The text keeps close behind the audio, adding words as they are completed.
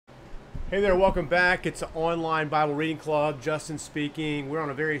Hey there, welcome back. It's an online Bible reading club. Justin speaking. We're on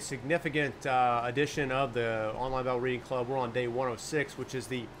a very significant edition of the online Bible reading club. We're on day 106, which is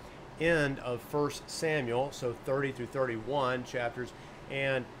the end of 1 Samuel, so 30 through 31 chapters,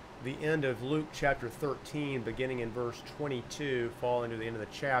 and the end of Luke chapter 13, beginning in verse 22, falling to the end of the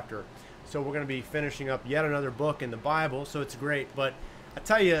chapter. So we're going to be finishing up yet another book in the Bible, so it's great. But I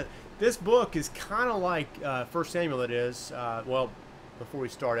tell you, this book is kind of like 1 Samuel, it is. Well, before we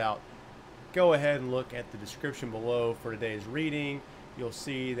start out, go ahead and look at the description below for today's reading. You'll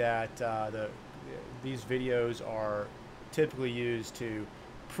see that these videos are typically used to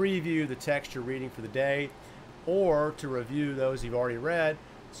preview the text you're reading for the day, or to review those you've already read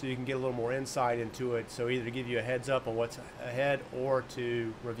so you can get a little more insight into it. So either to give you a heads up on what's ahead or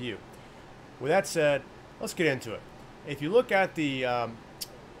to review. With that said, let's get into it. If you look at the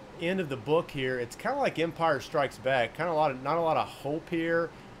end of the book here, it's kind of like Empire Strikes Back. Not a lot of hope here.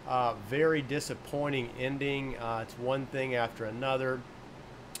 Very disappointing ending. It's one thing after another.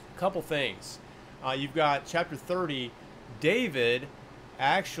 Couple things. You've got chapter 30. David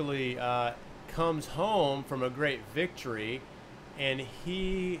actually comes home from a great victory, and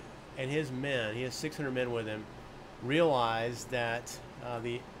he and his men, he has 600 men with him, realize that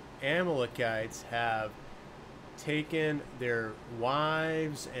the Amalekites have taken their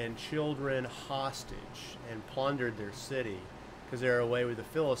wives and children hostage and plundered their city, because they're away with the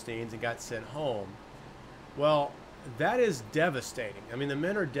Philistines and got sent home. Well, that is devastating. I mean, the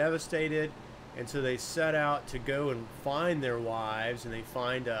men are devastated, and so they set out to go and find their wives, and they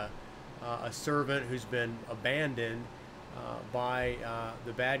find a servant who's been abandoned by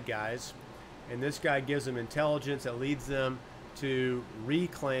the bad guys. And this guy gives them intelligence that leads them to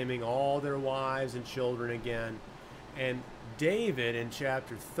reclaiming all their wives and children again. And David in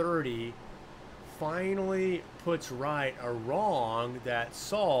chapter 30 finally puts right a wrong that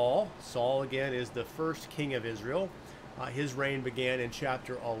Saul again is the first king of Israel. His reign began in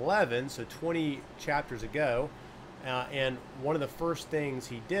chapter 11, so 20 chapters ago. And one of the first things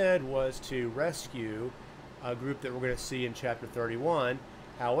he did was to rescue a group that we're going to see in chapter 31.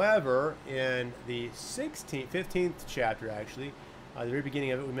 However, in the 15th chapter, actually, the very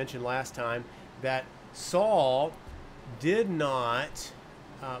beginning of it, we mentioned last time that Saul did not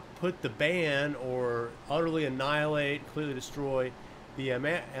put the ban or utterly annihilate, completely destroy the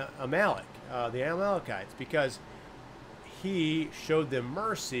Amalekites, because he showed them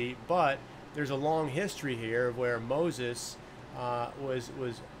mercy. But there's a long history here of where Moses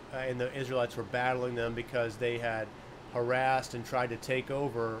and the Israelites were battling them because they had harassed and tried to take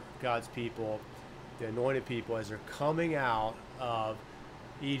over God's people, the anointed people, as they're coming out of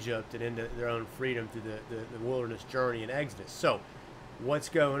Egypt and into their own freedom through the wilderness journey and Exodus. So what's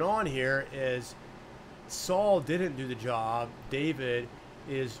going on here is Saul didn't do the job. David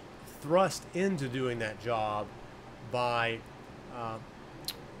is thrust into doing that job by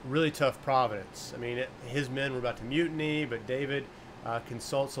really tough providence. I mean, his men were about to mutiny, but David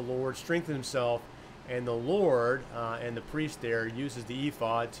consults the Lord, strengthens himself, and the Lord and the priest there uses the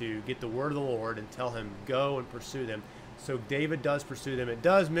ephod to get the word of the Lord and tell him, go and pursue them. So David does pursue them. It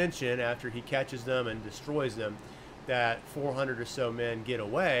does mention, after he catches them and destroys them, that 400 or so men get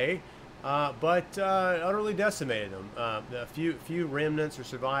away, but utterly decimated them. A few remnants or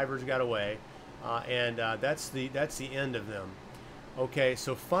survivors got away, and that's the end of them. Okay,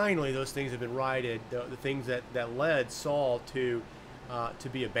 so finally those things have been righted. The things that led Saul to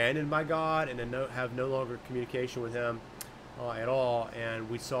be abandoned by God and to have no longer communication with him at all, and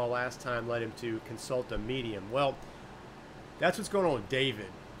we saw last time led him to consult a medium. Well, that's what's going on with David.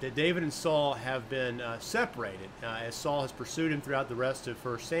 That David and Saul have been separated. As Saul has pursued him throughout the rest of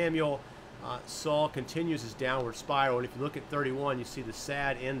 1 Samuel, Saul continues his downward spiral. And if you look at 31, you see the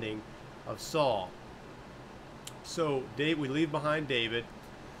sad ending of Saul. So we leave behind David.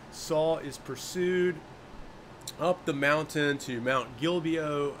 Saul is pursued up the mountain to Mount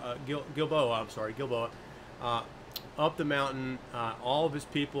Gilboa. Up the mountain, all of his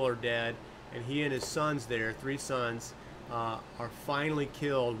people are dead, and he and his sons there, 3 sons, are finally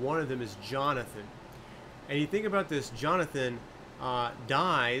killed. One of them is Jonathan. And you think about this, Jonathan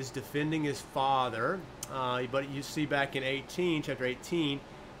dies defending his father, but you see back in chapter 18,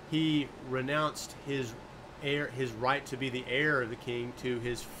 he renounced his right to be the heir of the king to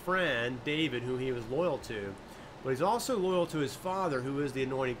his friend David, whom he was loyal to. But he's also loyal to his father, who is the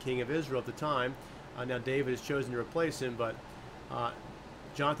anointed king of Israel at the time. Now David has chosen to replace him, but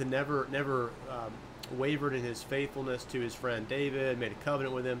Jonathan never wavered in his faithfulness to his friend David, made a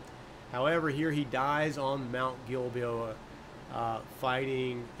covenant with him. However, here he dies on Mount Gilboa,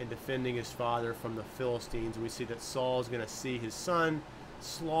 fighting and defending his father from the Philistines. We see that Saul is going to see his son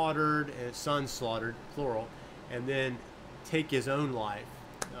slaughtered, and son slaughtered, plural, and then take his own life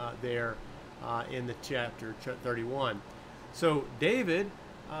there in the chapter 31. So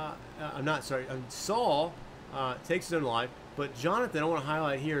Saul takes his own life, but Jonathan, I want to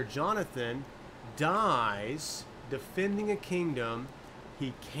highlight here, Jonathan dies defending a kingdom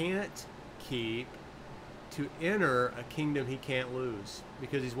he can't keep to enter a kingdom he can't lose,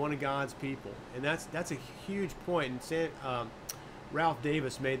 because he's one of God's people. And that's a huge point. And Ralph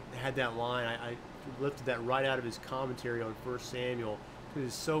Davis had that line. I lifted that right out of his commentary on 1 Samuel, because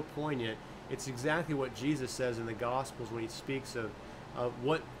it's so poignant. It's exactly what Jesus says in the Gospels when he speaks of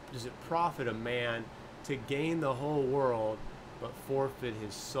what does it profit a man to gain the whole world but forfeit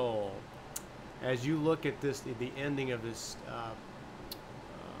his soul. As you look at this, the ending of this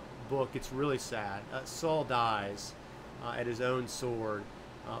book, it's really sad. Saul dies at his own sword,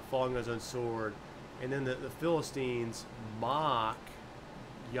 falling on his own sword, and then the Philistines mock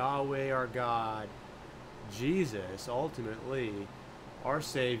Yahweh our God, Jesus, ultimately our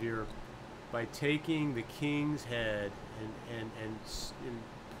Savior, by taking the king's head and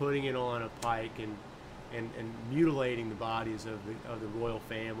putting it on a pike and mutilating the bodies of the royal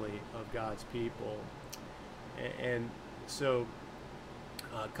family of God's people. And so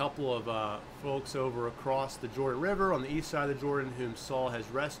a couple of folks over across the Jordan River on the east side of the Jordan, whom Saul has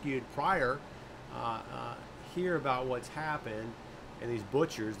rescued prior, hear about what's happened, and these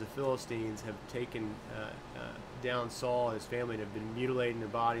butchers, the Philistines, have taken down Saul and his family and have been mutilating their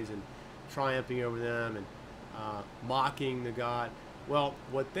bodies and triumphing over them and mocking the God. Well,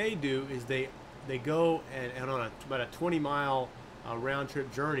 what they do is they go and on about a 20-mile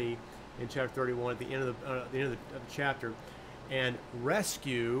round-trip journey in chapter 31 at the end of the chapter, and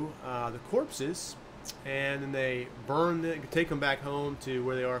rescue the corpses, and then they take them back home to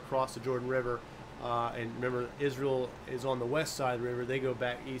where they are across the Jordan River. And remember, Israel is on the west side of the river. They go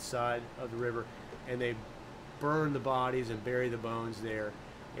back east side of the river, and they burn the bodies and bury the bones there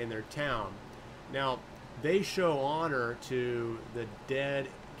in their town. Now, they show honor to the dead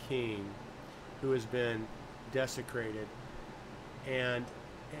king who has been desecrated, and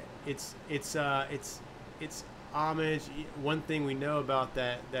it's homage. One thing we know about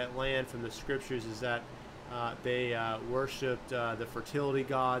that land from the scriptures is that they worshipped the fertility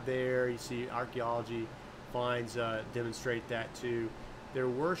god there. You see archaeology finds demonstrate that too. They're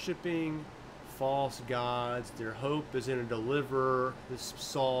worshiping false gods. Their hope is in a deliverer, this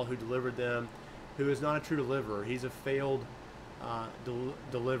Saul who delivered them, who is not a true deliverer. He's a failed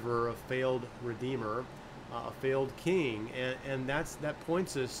deliverer, a failed redeemer, a failed king, and that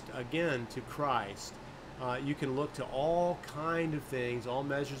points us again to Christ. You can look to all kind of things, all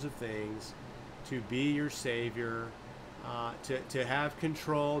measures of things, to be your Savior, to have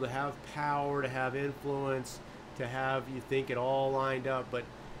control, to have power, to have influence, to have, you think, it all lined up, but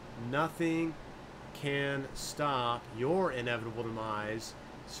nothing can stop your inevitable demise.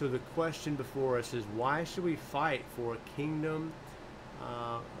 So the question before us is, why should we fight for a kingdom?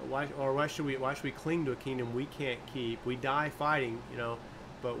 Why should we cling to a kingdom we can't keep? We die fighting,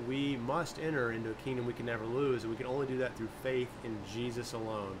 but we must enter into a kingdom we can never lose, and we can only do that through faith in Jesus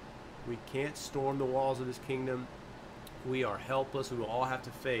alone. We can't storm the walls of this kingdom. We are helpless. We will all have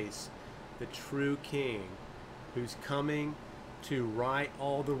to face the true king who's coming to right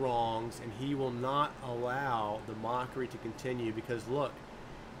all the wrongs, and he will not allow the mockery to continue, because look,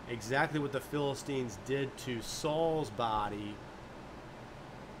 exactly what the Philistines did to Saul's body,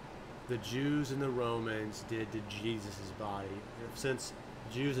 the Jews and the Romans did to Jesus' body. Since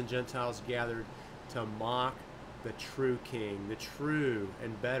Jews and Gentiles gathered to mock the true king, the true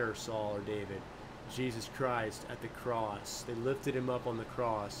and better Saul or David, Jesus Christ at the cross. They lifted him up on the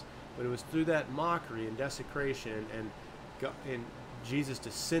cross, but it was through that mockery and desecration and Jesus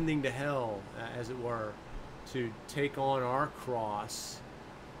descending to hell, as it were, to take on our cross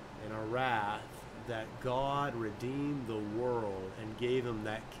and our wrath, that God redeemed the world and gave them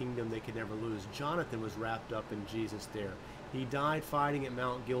that kingdom they could never lose. Jonathan was wrapped up in Jesus there. He died fighting at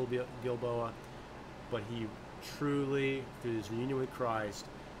Mount Gilboa, but he truly, through his union with Christ,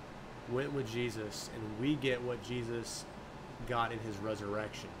 went with Jesus, and we get what Jesus got in his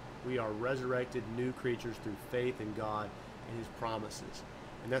resurrection. We are resurrected new creatures through faith in God and his promises,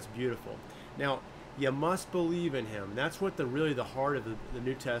 and that's beautiful. Now, you must believe in him. That's what really the heart of the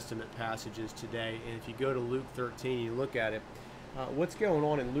New Testament passage is today. And if you go to Luke 13, you look at it, what's going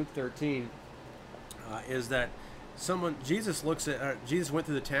on in Luke 13 is that Jesus went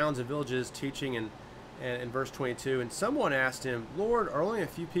through the towns and villages teaching, and in verse 22, and someone asked him, "Lord, are only a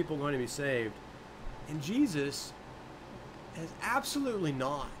few people going to be saved?" And Jesus has absolutely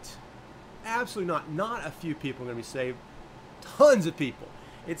not, not a few people are going to be saved. Tons of people.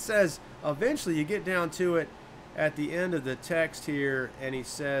 It says, eventually you get down to it at the end of the text here, and he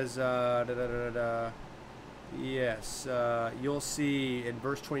says, yes, you'll see in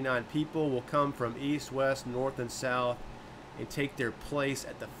verse 29, people will come from east, west, north, and south and take their place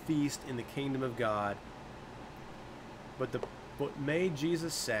at the feast in the kingdom of God. But what made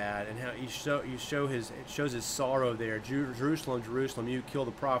Jesus sad, and how it shows his sorrow there. Jerusalem, Jerusalem, you kill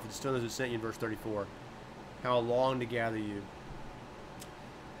the prophets, stone those who sent you, in verse 34. How I long to gather you.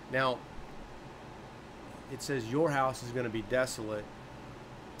 Now, it says your house is going to be desolate,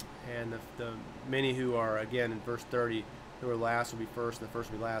 and the many who are, again in verse 30, who are last will be first, and the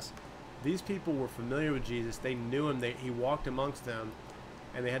first will be last. These people were familiar with Jesus. They knew him. He walked amongst them,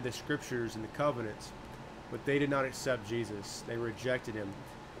 and they had the scriptures and the covenants, but they did not accept Jesus. They rejected him.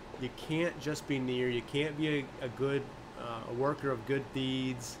 You can't just be near. You can't be a worker of good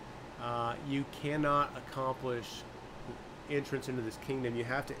deeds. You cannot accomplish entrance into this kingdom. You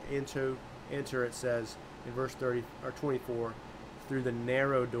have to enter, it says in verse 30 or 24, through the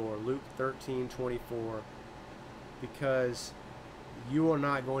narrow door, Luke 13:24, because you are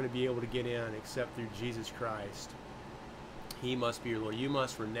not going to be able to get in except through Jesus Christ. He must be your Lord. You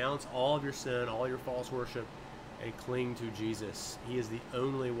must renounce all of your sin, all your false worship, and cling to Jesus. He is the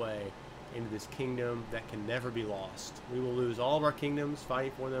only way into this kingdom that can never be lost. We will lose all of our kingdoms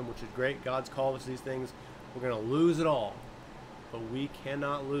fighting for them, which is great. God's called us to these things. We're going to lose it all. But we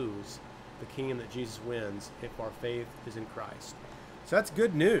cannot lose the kingdom that Jesus wins if our faith is in Christ. So that's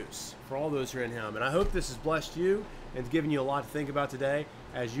good news for all those who are in him. And I hope this has blessed you and given you a lot to think about today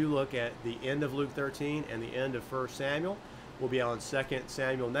as you look at the end of Luke 13 and the end of 1 Samuel. We'll be on 2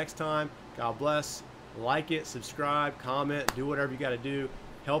 Samuel next time. God bless. Like it, subscribe, comment, do whatever you got to do.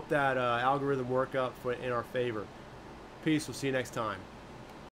 Help that algorithm work up in our favor. Peace. We'll see you next time.